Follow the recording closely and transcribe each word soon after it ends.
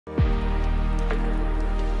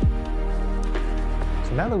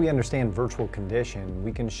So now that we understand virtual condition,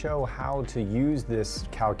 we can show how to use this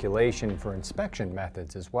calculation for inspection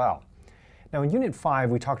methods as well. Now in Unit 5,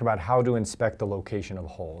 we talked about how to inspect the location of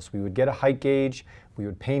holes. We would get a height gauge, we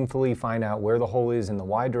would painfully find out where the hole is in the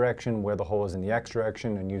Y direction, where the hole is in the X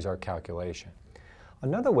direction, and use our calculation.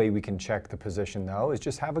 Another way we can check the position, though, is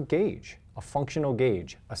just have a gauge, a functional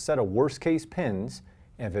gauge, a set of worst-case pins,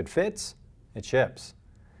 and if it fits, it ships.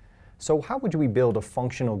 So how would we build a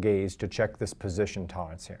functional gauge to check this position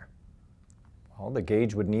tolerance here? Well, the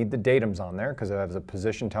gauge would need the datums on there because it has a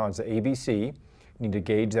position tolerance of ABC. You need a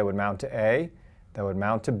gauge that would mount to A, that would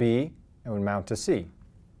mount to B, and would mount to C. And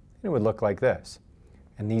it would look like this.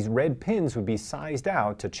 And these red pins would be sized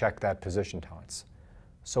out to check that position tolerance.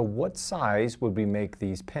 So what size would we make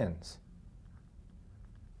these pins?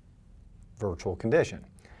 Virtual condition.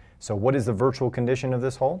 So what is the virtual condition of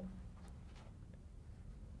this hole?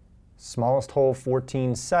 Smallest hole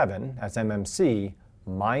 14.7, that's MMC,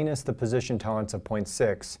 minus the position tolerance of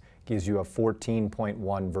 0.6 gives you a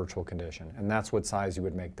 14.1 virtual condition. And that's what size you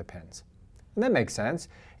would make the pins. And that makes sense.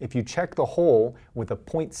 If you check the hole with a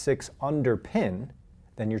 0.6 under pin,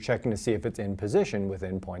 then you're checking to see if it's in position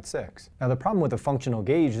within 0.6. Now the problem with a functional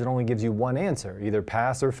gauge is it only gives you one answer, either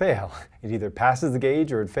pass or fail. It either passes the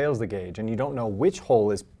gauge or it fails the gauge, and you don't know which hole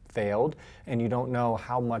is failed, and you don't know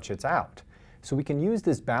how much it's out. So we can use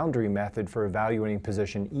this boundary method for evaluating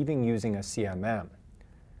position even using a CMM.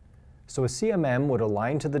 So a CMM would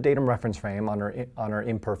align to the datum reference frame on our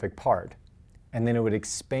imperfect part, and then it would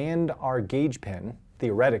expand our gauge pin,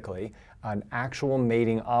 theoretically, an actual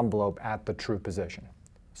mating envelope at the true position.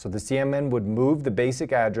 So the CMM would move the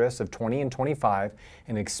basic address of 20 and 25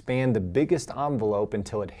 and expand the biggest envelope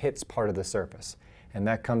until it hits part of the surface. And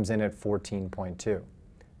that comes in at 14.2.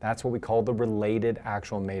 That's what we call the related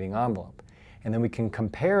actual mating envelope. And then we can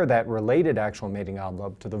compare that related actual mating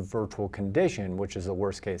envelope to the virtual condition, which is the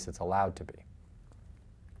worst case it's allowed to be.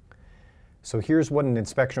 So here's what an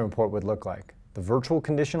inspection report would look like. The virtual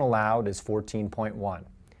condition allowed is 14.1.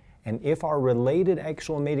 And if our related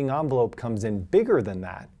actual mating envelope comes in bigger than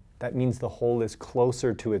that, that means the hole is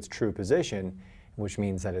closer to its true position, which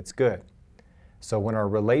means that it's good. So when our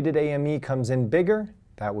related AME comes in bigger,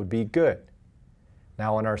 that would be good.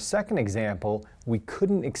 Now in our second example, we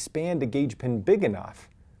couldn't expand a gauge pin big enough.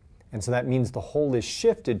 And so that means the hole is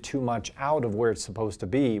shifted too much out of where it's supposed to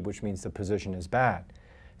be, which means the position is bad.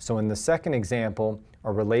 So in the second example,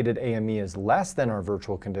 our related AME is less than our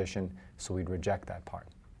virtual condition, so we'd reject that part.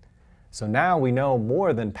 So now we know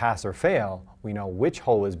more than pass or fail. We know which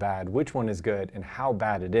hole is bad, which one is good, and how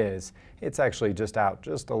bad it is. It's actually just out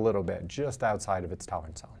just a little bit, just outside of its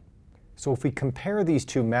tolerance zone. So if we compare these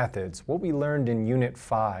two methods, what we learned in Unit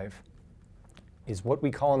 5 is what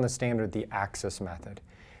we call in the standard the axis method.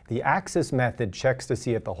 The axis method checks to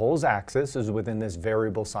see if the hole's axis is within this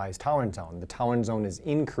variable size tolerance zone. The tolerance zone is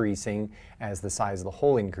increasing as the size of the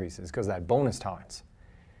hole increases because of that bonus tolerance.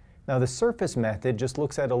 Now the surface method just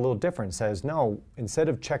looks at it a little different, says no, instead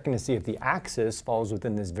of checking to see if the axis falls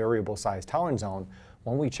within this variable size tolerance zone,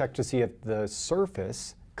 why don't we check to see if the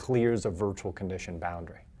surface clears a virtual condition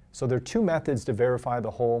boundary. So there are two methods to verify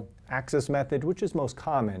the hole. Axis method, which is most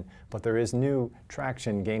common, but there is new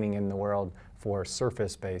traction gaining in the world for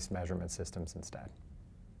surface-based measurement systems instead.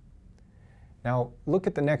 Now look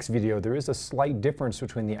at the next video. There is a slight difference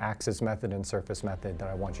between the axis method and surface method that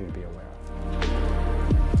I want you to be aware of.